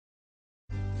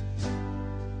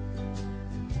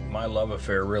My love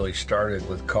affair really started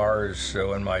with cars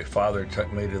when my father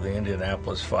took me to the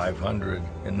Indianapolis 500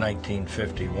 in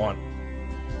 1951.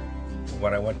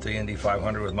 When I went to the Indy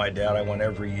 500 with my dad, I went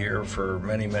every year for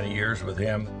many, many years with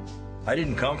him. I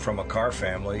didn't come from a car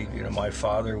family. You know, my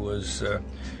father was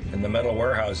in the metal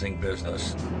warehousing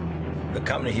business. The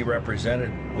company he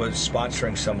represented was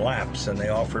sponsoring some laps, and they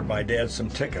offered my dad some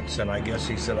tickets. And I guess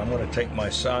he said, I'm going to take my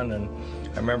son. And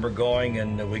I remember going,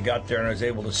 and we got there, and I was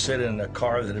able to sit in a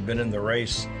car that had been in the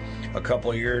race a couple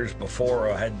of years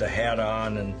before. I had the hat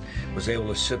on and was able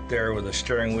to sit there with a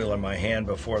steering wheel in my hand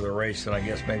before the race, and I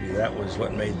guess maybe that was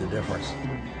what made the difference.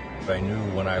 I knew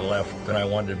when I left that I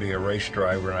wanted to be a race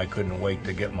driver, and I couldn't wait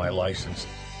to get my license.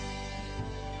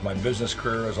 My business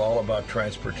career is all about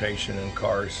transportation and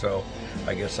cars, so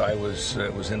I guess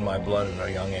it was in my blood at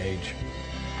a young age.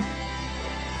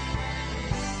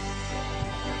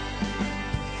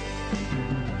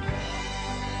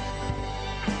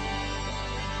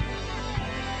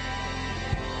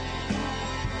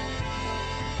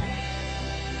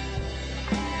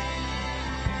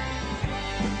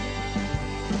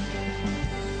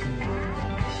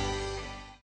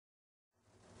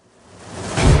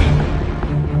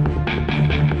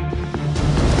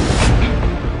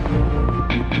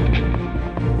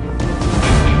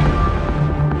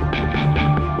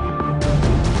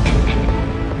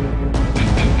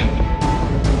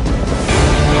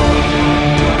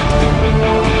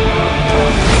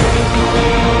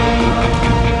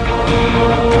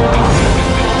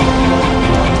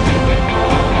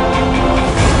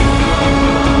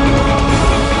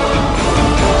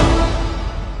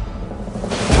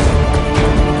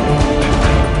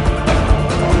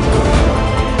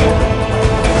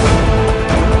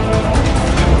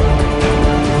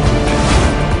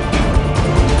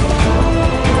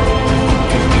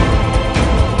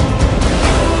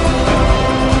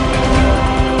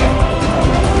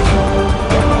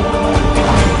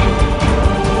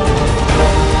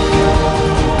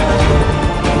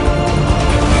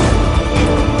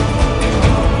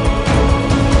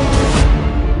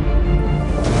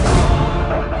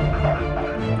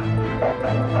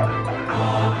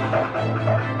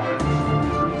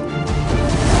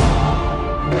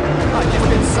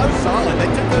 So solid.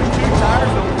 They took those two tires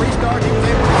and on the restart, he was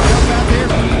able to jump out there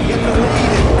and get the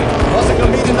lead. It wasn't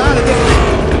going to be denied at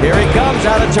this. Here he comes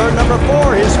out of turn number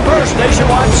 4, his first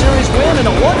Nationwide Series win and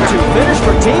a 1-2 finish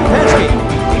for Team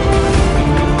Penske.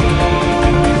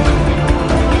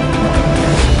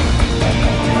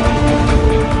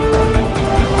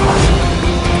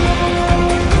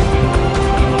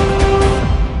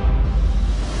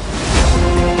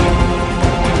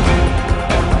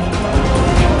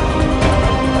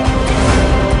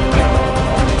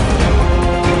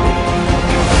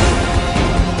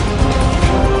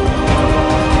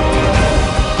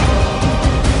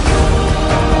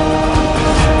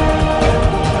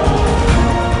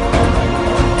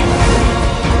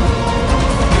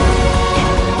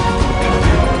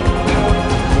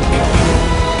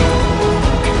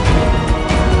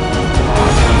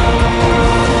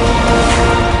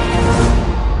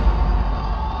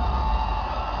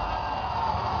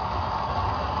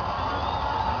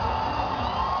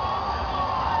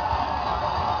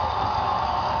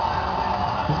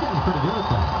 He's getting pretty good at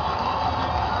that.